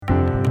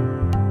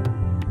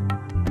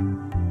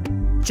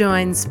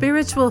Join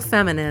spiritual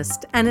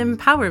feminist and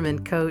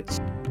empowerment coach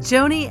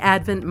Joni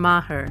Advent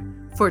Maher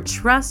for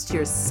Trust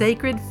Your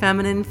Sacred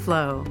Feminine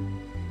Flow.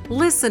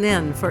 Listen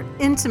in for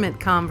intimate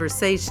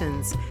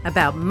conversations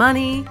about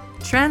money,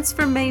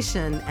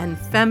 transformation, and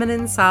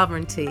feminine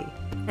sovereignty.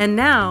 And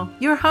now,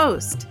 your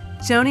host,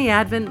 Joni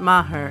Advent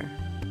Maher.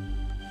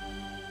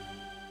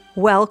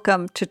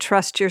 Welcome to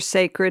Trust Your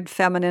Sacred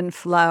Feminine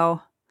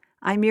Flow.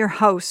 I'm your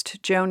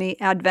host, Joni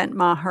Advent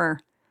Maher.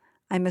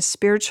 I'm a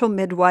spiritual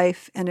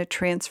midwife and a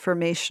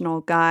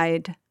transformational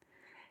guide.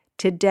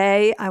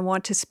 Today, I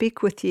want to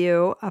speak with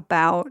you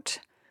about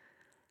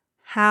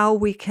how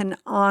we can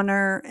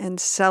honor and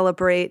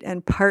celebrate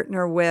and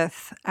partner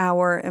with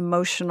our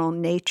emotional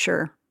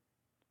nature.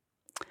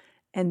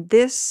 And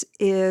this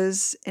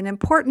is an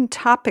important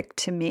topic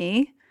to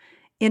me,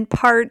 in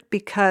part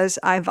because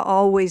I've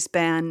always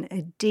been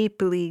a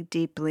deeply,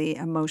 deeply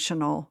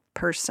emotional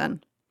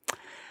person.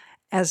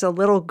 As a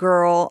little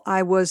girl,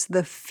 I was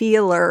the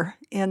feeler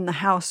in the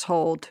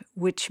household,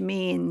 which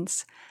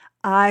means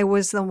I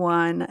was the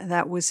one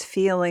that was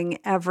feeling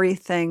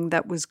everything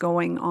that was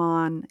going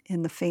on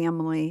in the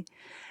family.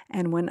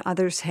 And when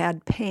others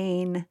had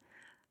pain,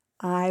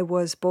 I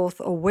was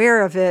both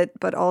aware of it,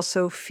 but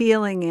also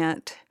feeling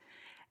it.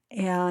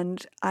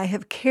 And I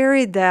have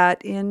carried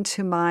that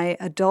into my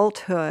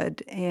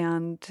adulthood.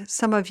 And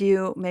some of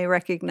you may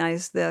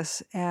recognize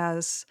this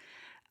as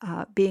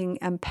being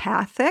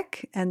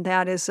empathic, and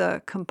that is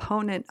a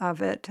component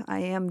of it. I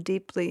am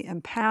deeply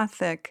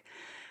empathic.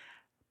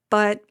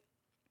 But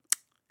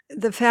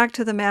the fact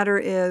of the matter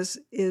is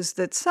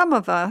that some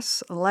of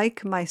us,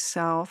 like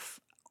myself,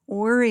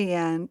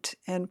 orient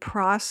and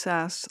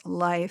process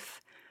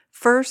life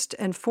first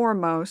and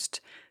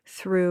foremost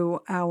through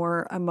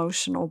our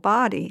emotional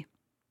body,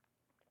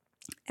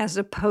 as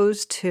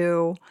opposed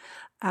to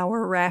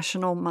our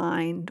rational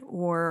mind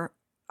or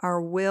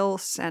our will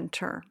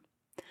center.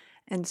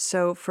 And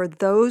so for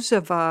those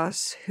of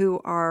us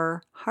who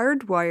are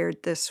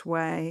hardwired this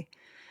way,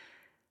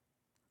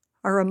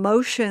 our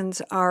emotions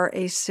are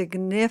a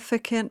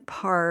significant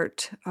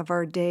part of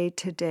our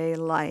day-to-day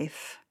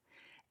life.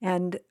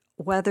 And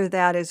whether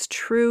that is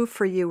true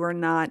for you or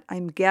not,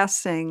 I'm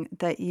guessing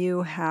that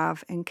you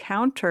have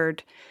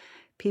encountered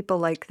people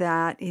like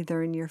that,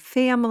 either in your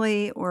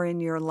family or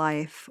in your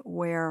life,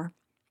 where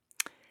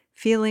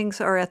feelings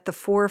are at the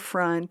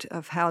forefront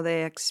of how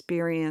they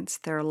experience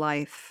their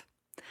life.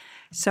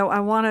 So I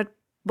want to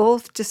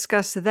both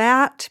discuss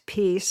that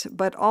piece,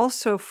 but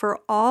also for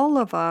all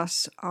of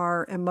us,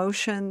 our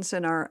emotions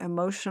and our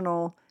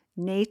emotional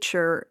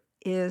nature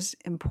is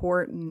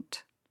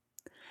important.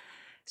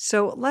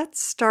 So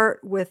let's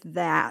start with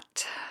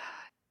that.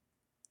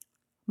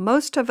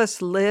 Most of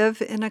us live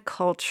in a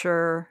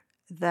culture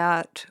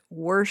that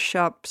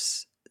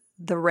worships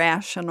the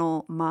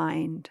rational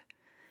mind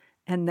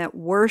and that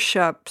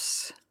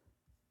worships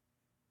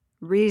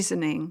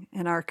reasoning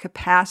and our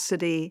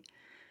capacity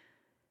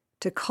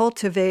to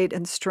cultivate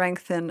and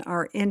strengthen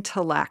our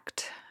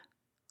intellect.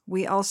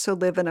 We also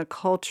live in a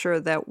culture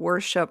that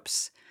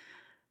worships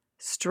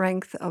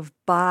strength of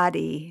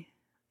body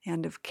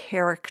and of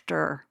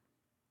character.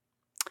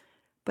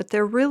 But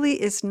there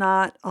really is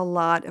not a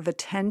lot of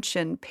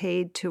attention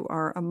paid to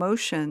our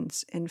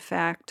emotions. In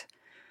fact,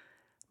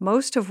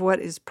 most of what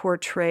is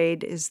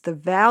portrayed is the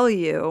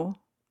value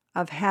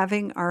of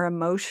having our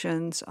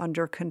emotions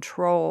under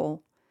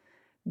control,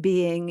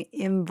 being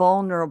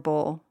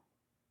invulnerable.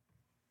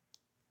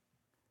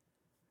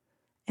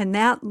 And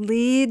that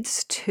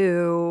leads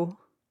to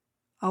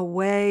a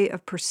way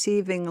of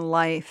perceiving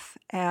life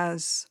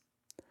as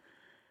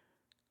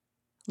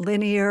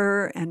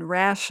linear and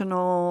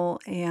rational,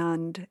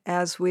 and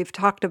as we've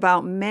talked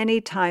about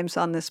many times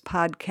on this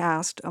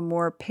podcast, a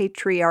more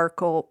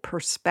patriarchal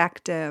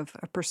perspective,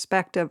 a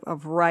perspective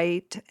of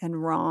right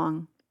and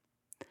wrong.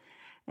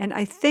 And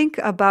I think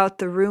about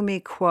the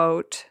Rumi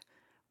quote,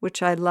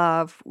 which I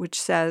love,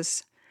 which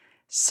says,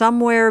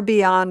 "Somewhere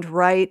beyond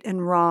right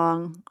and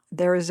wrong,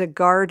 there is a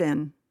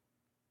garden.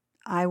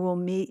 I will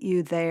meet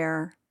you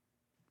there."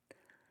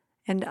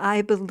 And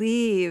I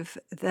believe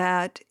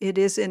that it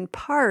is in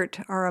part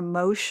our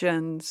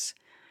emotions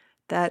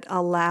that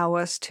allow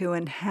us to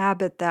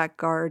inhabit that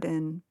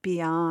garden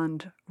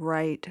beyond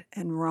right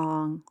and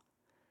wrong.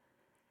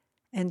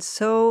 And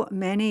so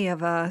many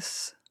of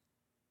us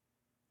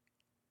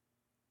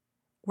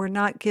were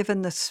not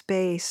given the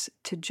space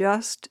to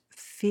just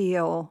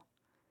feel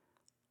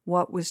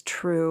what was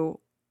true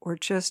or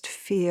just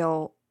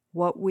feel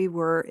what we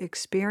were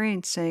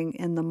experiencing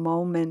in the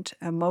moment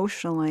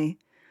emotionally.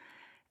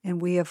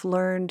 And we have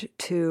learned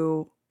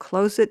to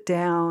close it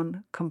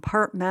down,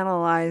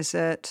 compartmentalize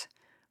it,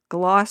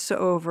 gloss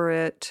over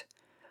it,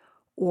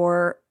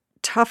 or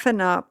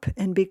toughen up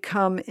and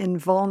become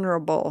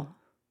invulnerable.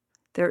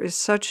 There is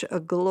such a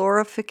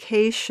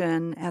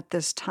glorification at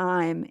this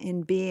time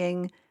in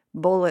being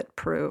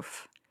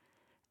bulletproof.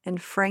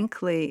 And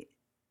frankly,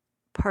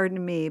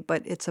 pardon me,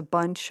 but it's a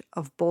bunch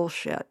of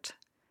bullshit.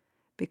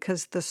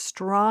 Because the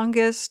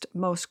strongest,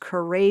 most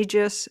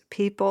courageous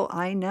people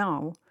I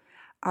know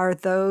are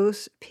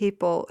those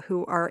people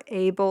who are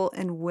able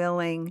and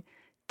willing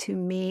to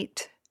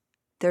meet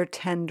their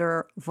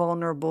tender,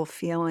 vulnerable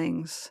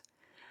feelings.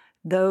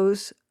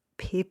 Those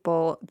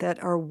people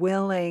that are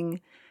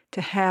willing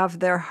to have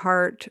their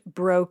heart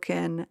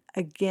broken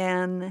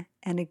again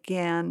and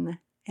again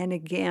and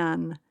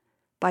again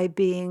by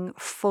being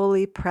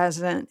fully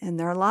present in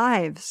their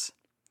lives.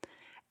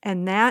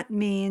 And that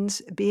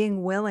means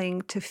being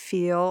willing to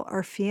feel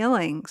our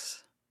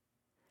feelings.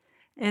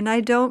 And I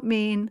don't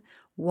mean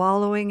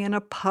wallowing in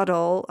a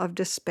puddle of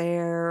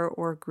despair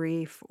or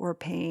grief or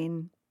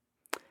pain.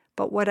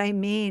 But what I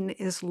mean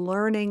is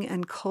learning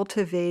and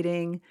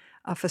cultivating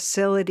a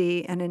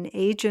facility and an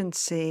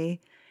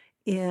agency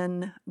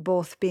in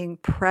both being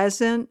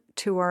present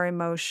to our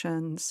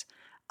emotions,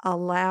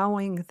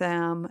 allowing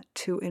them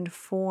to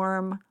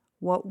inform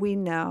what we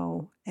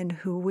know and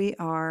who we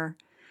are,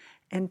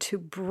 and to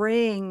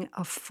bring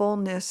a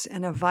fullness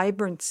and a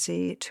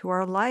vibrancy to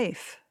our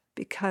life.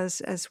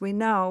 Because as we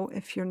know,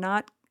 if you're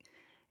not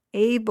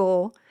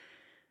able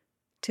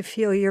to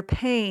feel your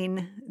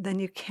pain, then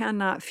you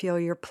cannot feel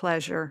your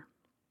pleasure.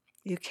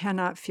 You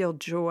cannot feel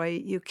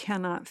joy. You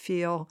cannot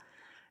feel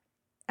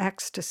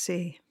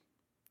ecstasy.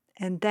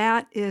 And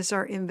that is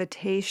our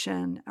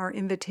invitation. Our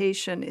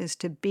invitation is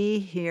to be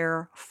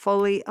here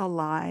fully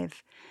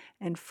alive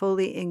and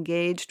fully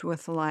engaged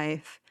with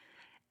life,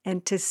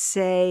 and to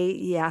say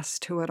yes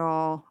to it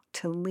all,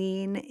 to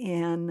lean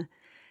in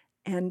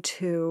and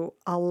to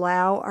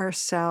allow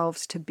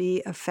ourselves to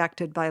be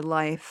affected by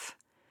life.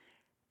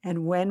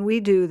 And when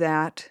we do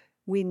that,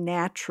 we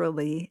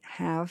naturally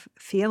have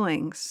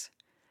feelings.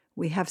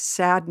 We have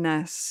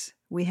sadness.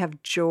 We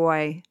have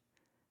joy.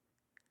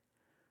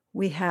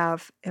 We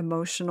have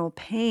emotional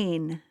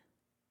pain.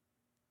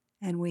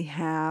 And we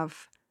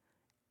have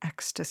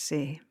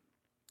ecstasy.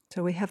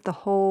 So we have the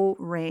whole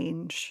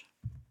range.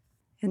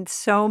 And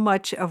so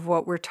much of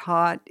what we're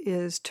taught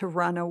is to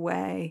run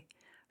away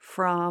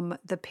from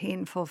the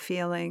painful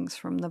feelings,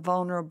 from the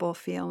vulnerable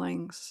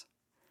feelings.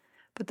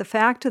 But the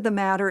fact of the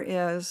matter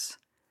is,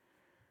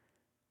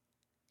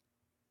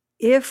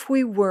 if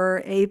we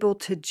were able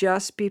to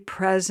just be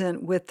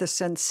present with the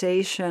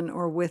sensation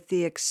or with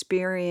the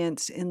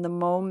experience in the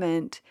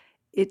moment,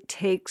 it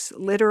takes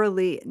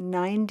literally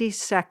 90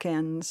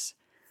 seconds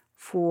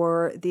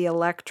for the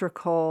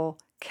electrical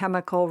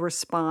chemical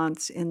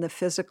response in the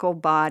physical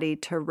body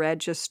to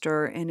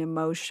register an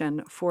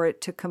emotion, for it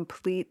to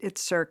complete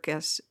its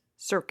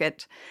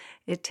circuit.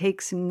 It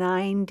takes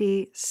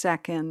 90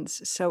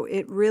 seconds. So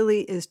it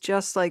really is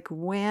just like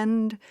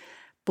wind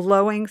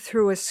blowing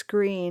through a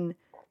screen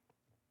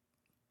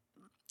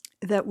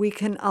that we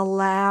can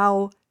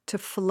allow to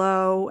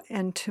flow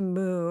and to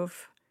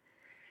move.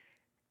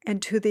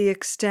 And to the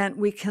extent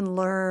we can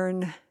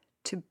learn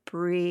to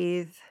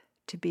breathe,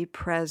 to be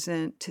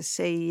present, to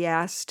say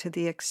yes to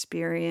the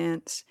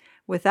experience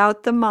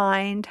without the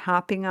mind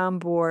hopping on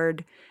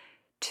board,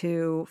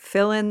 to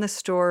fill in the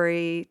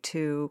story,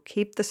 to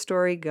keep the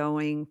story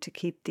going, to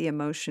keep the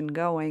emotion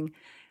going.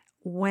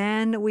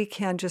 When we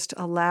can just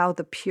allow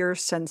the pure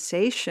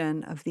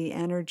sensation of the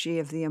energy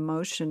of the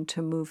emotion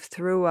to move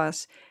through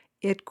us,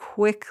 it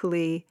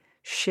quickly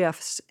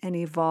shifts and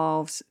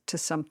evolves to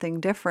something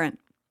different.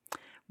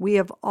 We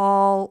have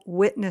all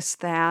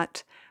witnessed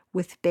that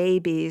with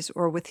babies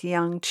or with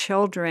young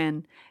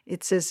children.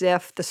 It's as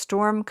if the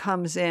storm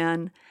comes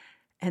in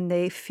and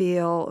they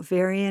feel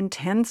very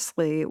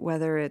intensely,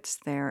 whether it's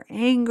their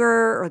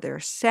anger or their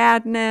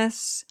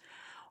sadness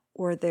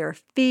or their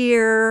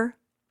fear.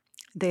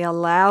 They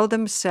allow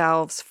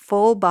themselves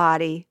full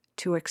body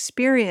to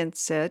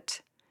experience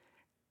it,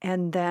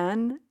 and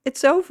then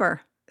it's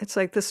over. It's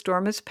like the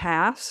storm has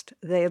passed.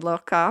 They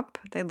look up,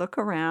 they look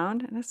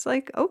around, and it's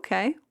like,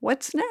 okay,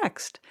 what's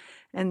next?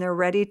 And they're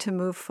ready to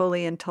move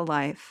fully into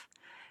life.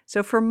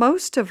 So for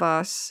most of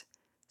us,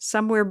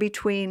 somewhere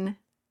between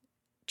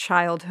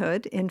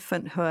childhood,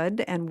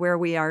 infanthood, and where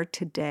we are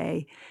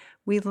today,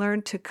 we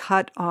learn to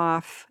cut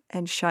off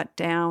and shut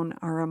down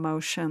our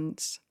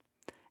emotions.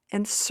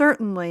 And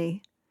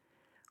certainly,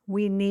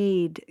 we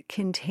need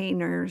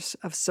containers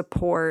of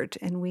support,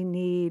 and we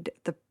need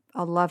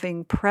a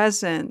loving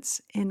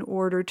presence in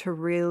order to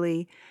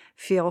really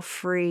feel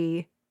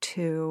free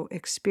to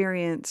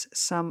experience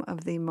some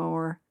of the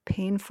more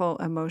painful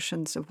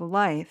emotions of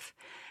life.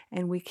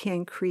 And we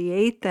can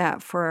create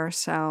that for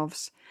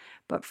ourselves.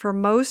 But for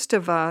most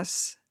of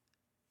us,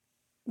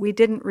 we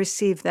didn't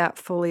receive that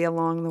fully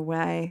along the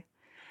way.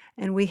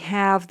 And we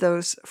have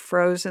those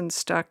frozen,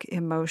 stuck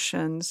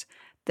emotions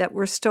that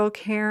we're still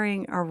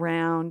carrying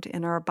around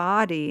in our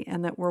body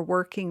and that we're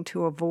working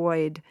to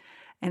avoid.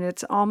 And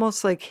it's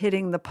almost like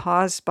hitting the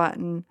pause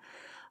button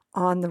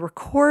on the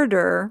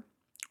recorder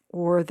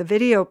or the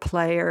video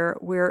player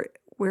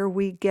where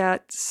we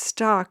get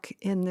stuck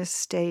in this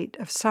state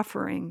of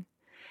suffering.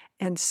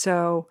 And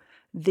so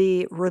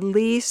the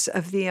release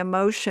of the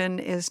emotion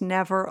is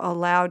never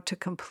allowed to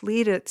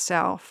complete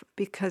itself,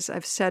 because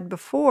I've said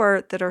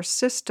before that our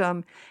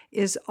system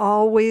is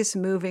always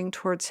moving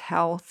towards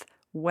health,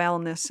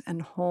 wellness,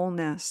 and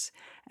wholeness.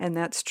 And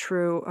that's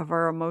true of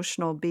our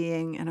emotional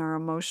being and our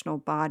emotional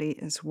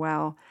body as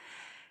well.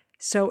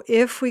 So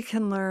if we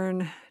can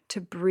learn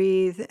to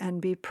breathe and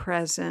be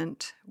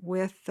present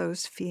with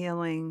those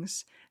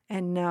feelings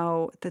and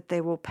know that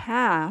they will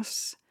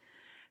pass,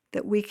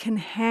 that we can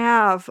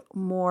have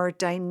more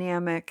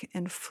dynamic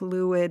and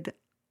fluid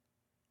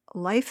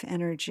life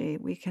energy.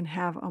 We can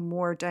have a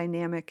more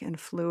dynamic and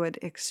fluid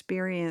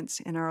experience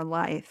in our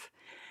life.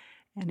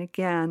 And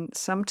again,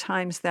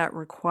 sometimes that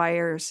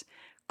requires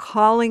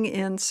calling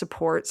in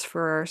supports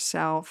for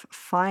ourselves,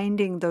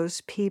 finding those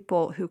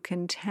people who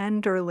can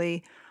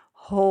tenderly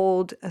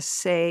hold a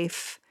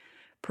safe,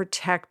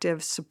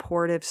 protective,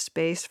 supportive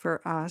space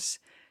for us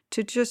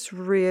to just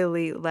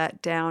really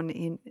let down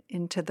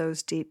into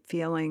those deep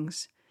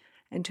feelings.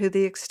 And to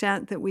the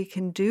extent that we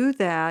can do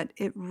that,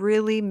 it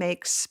really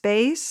makes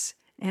space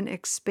and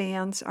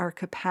expands our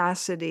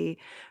capacity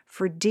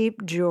for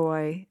deep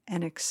joy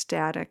and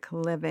ecstatic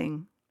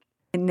living.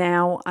 And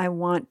now I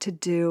want to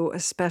do a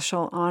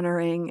special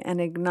honoring and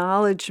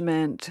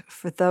acknowledgement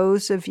for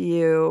those of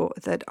you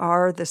that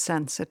are the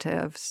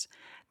sensitives,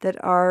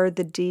 that are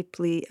the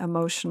deeply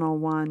emotional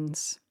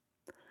ones.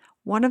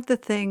 One of the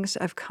things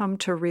I've come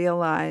to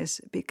realize,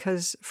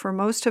 because for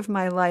most of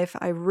my life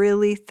I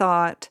really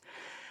thought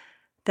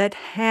that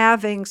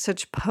having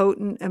such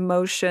potent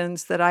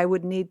emotions that I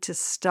would need to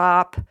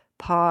stop,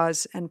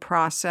 pause, and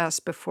process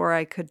before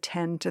I could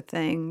tend to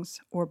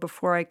things or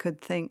before I could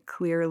think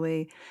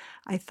clearly.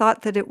 I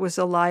thought that it was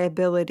a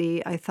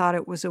liability. I thought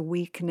it was a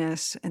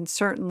weakness. And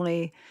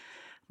certainly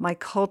my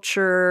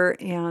culture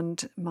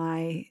and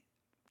my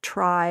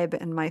tribe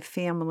and my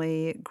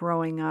family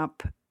growing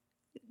up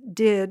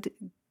did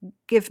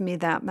give me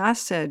that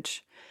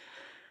message.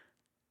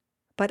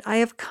 But I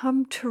have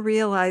come to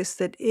realize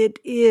that it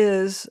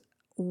is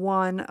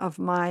one of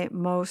my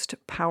most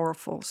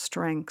powerful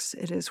strengths.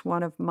 It is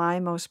one of my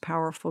most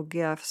powerful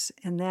gifts,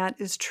 and that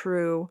is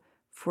true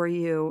for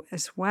you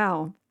as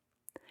well.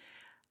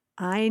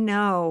 I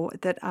know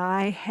that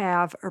I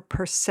have a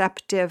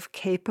perceptive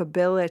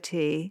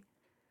capability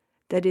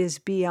that is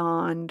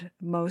beyond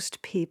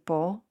most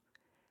people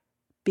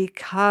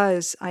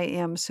because I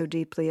am so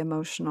deeply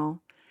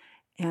emotional.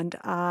 And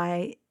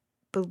I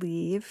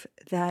believe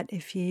that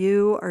if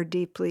you are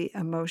deeply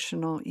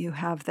emotional, you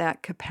have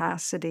that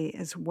capacity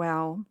as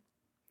well.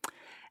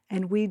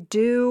 And we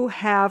do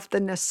have the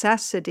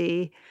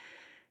necessity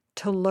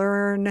to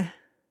learn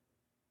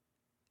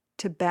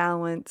to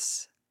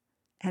balance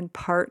and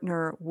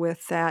partner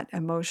with that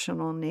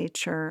emotional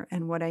nature.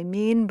 And what I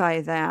mean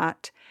by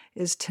that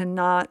is to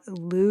not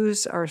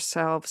lose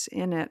ourselves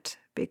in it,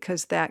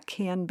 because that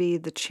can be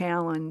the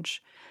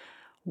challenge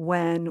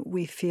when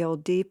we feel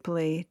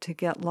deeply, to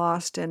get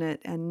lost in it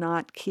and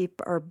not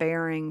keep our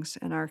bearings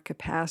and our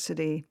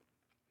capacity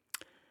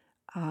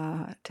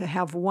to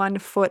have one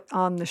foot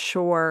on the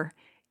shore,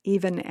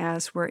 even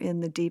as we're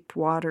in the deep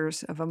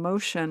waters of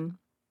emotion.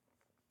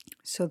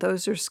 So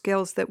those are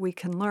skills that we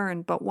can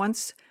learn. But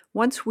once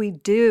we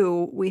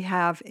do, we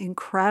have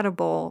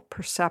incredible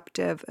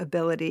perceptive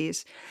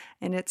abilities.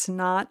 And it's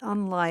not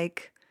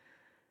unlike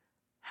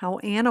how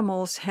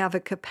animals have a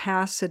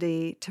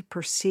capacity to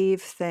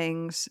perceive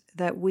things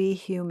that we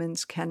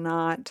humans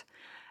cannot.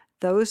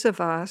 Those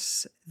of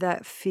us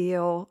that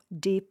feel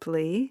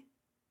deeply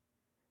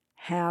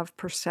have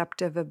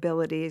perceptive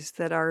abilities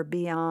that are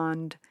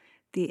beyond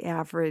the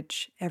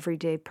average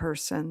everyday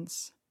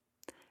person's.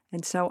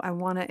 And so I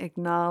want to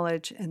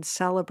acknowledge and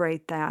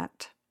celebrate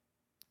that.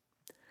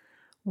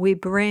 We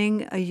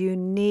bring a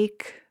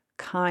unique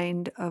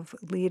kind of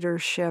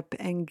leadership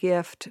and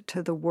gift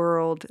to the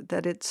world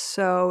that it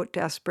so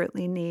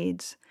desperately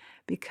needs,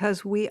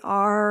 because we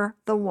are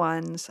the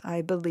ones,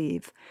 I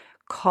believe,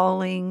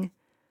 calling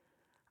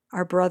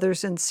our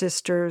brothers and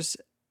sisters,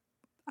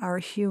 our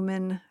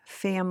human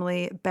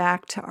family,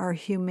 back to our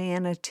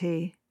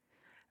humanity,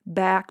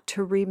 back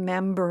to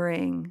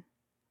remembering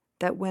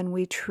that when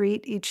we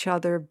treat each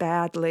other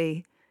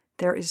badly,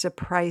 there is a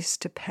price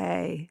to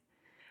pay.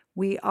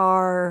 We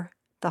are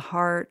the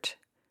heart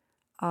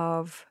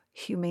of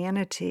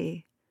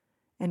humanity,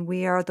 and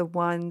we are the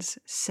ones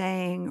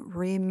saying,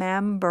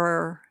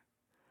 remember,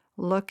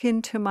 look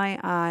into my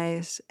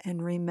eyes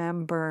and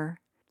remember.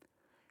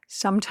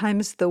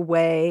 Sometimes the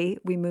way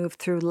we move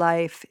through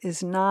life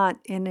is not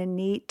in a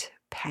neat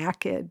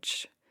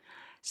package.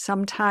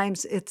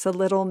 Sometimes it's a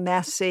little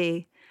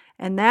messy,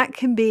 and that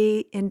can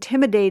be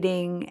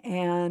intimidating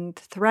and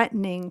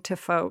threatening to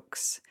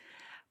folks.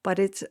 But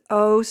it's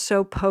oh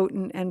so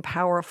potent and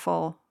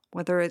powerful,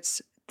 whether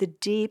it's the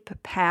deep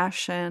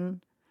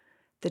passion,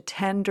 the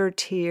tender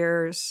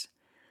tears,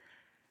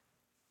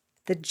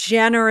 the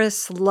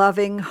generous,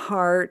 loving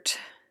heart.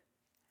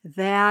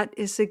 That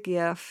is a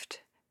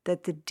gift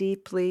that the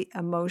deeply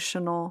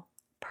emotional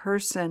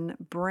person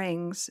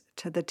brings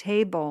to the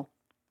table.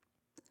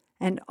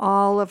 And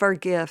all of our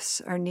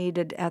gifts are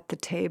needed at the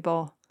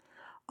table.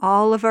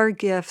 All of our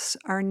gifts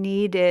are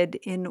needed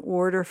in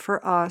order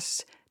for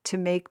us to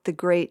make the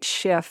great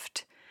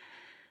shift,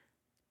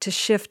 to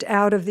shift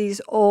out of these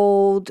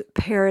old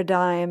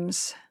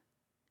paradigms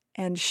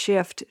and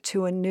shift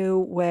to a new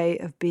way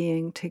of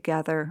being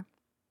together.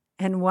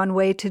 And one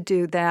way to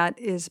do that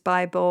is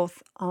by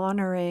both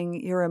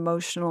honoring your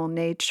emotional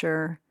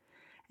nature,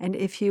 and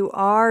if you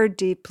are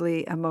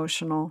deeply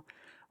emotional,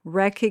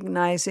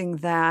 recognizing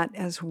that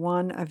as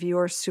one of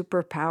your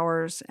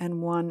superpowers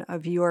and one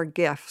of your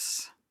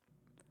gifts.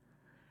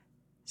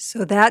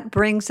 So that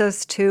brings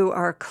us to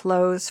our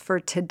close for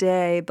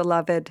today,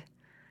 beloved.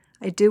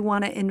 I do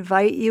want to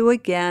invite you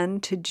again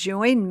to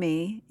join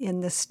me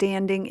in the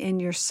Standing in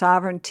Your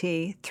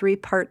Sovereignty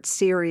 3-part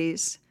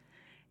series.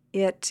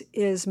 It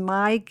is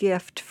my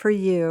gift for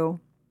you.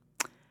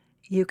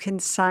 You can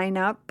sign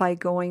up by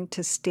going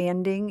to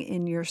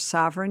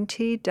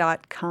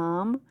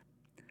standinginyoursovereignty.com,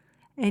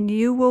 and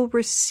you will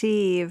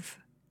receive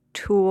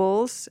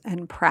tools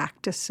and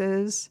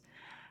practices,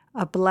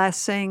 a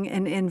blessing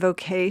and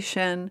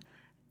invocation,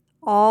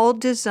 all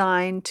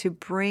designed to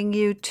bring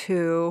you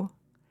to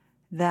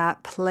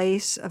that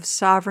place of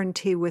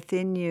sovereignty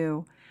within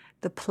you,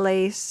 the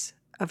place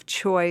of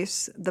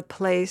choice, the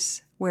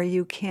place where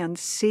you can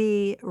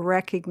see,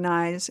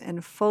 recognize,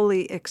 and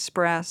fully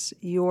express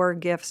your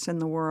gifts in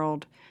the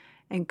world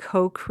and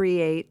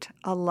co-create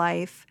a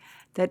life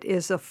that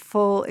is a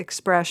full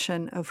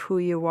expression of who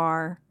you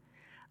are.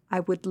 I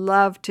would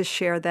love to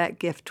share that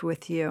gift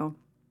with you.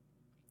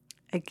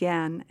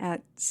 Again,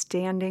 at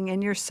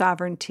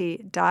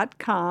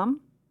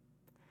standinginyoursovereignty.com.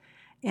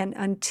 And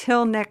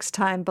until next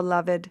time,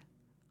 beloved,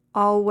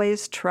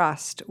 always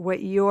trust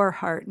what your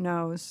heart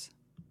knows.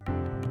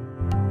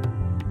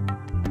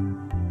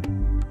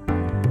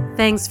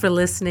 Thanks for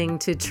listening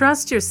to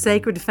Trust Your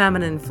Sacred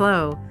Feminine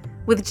Flow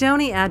with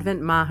Joni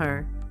Advent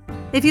Maher.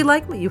 If you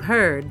like what you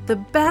heard, the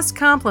best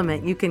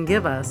compliment you can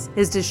give us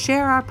is to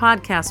share our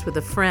podcast with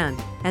a friend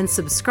and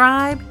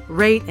subscribe,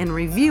 rate, and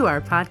review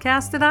our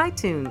podcast at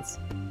iTunes.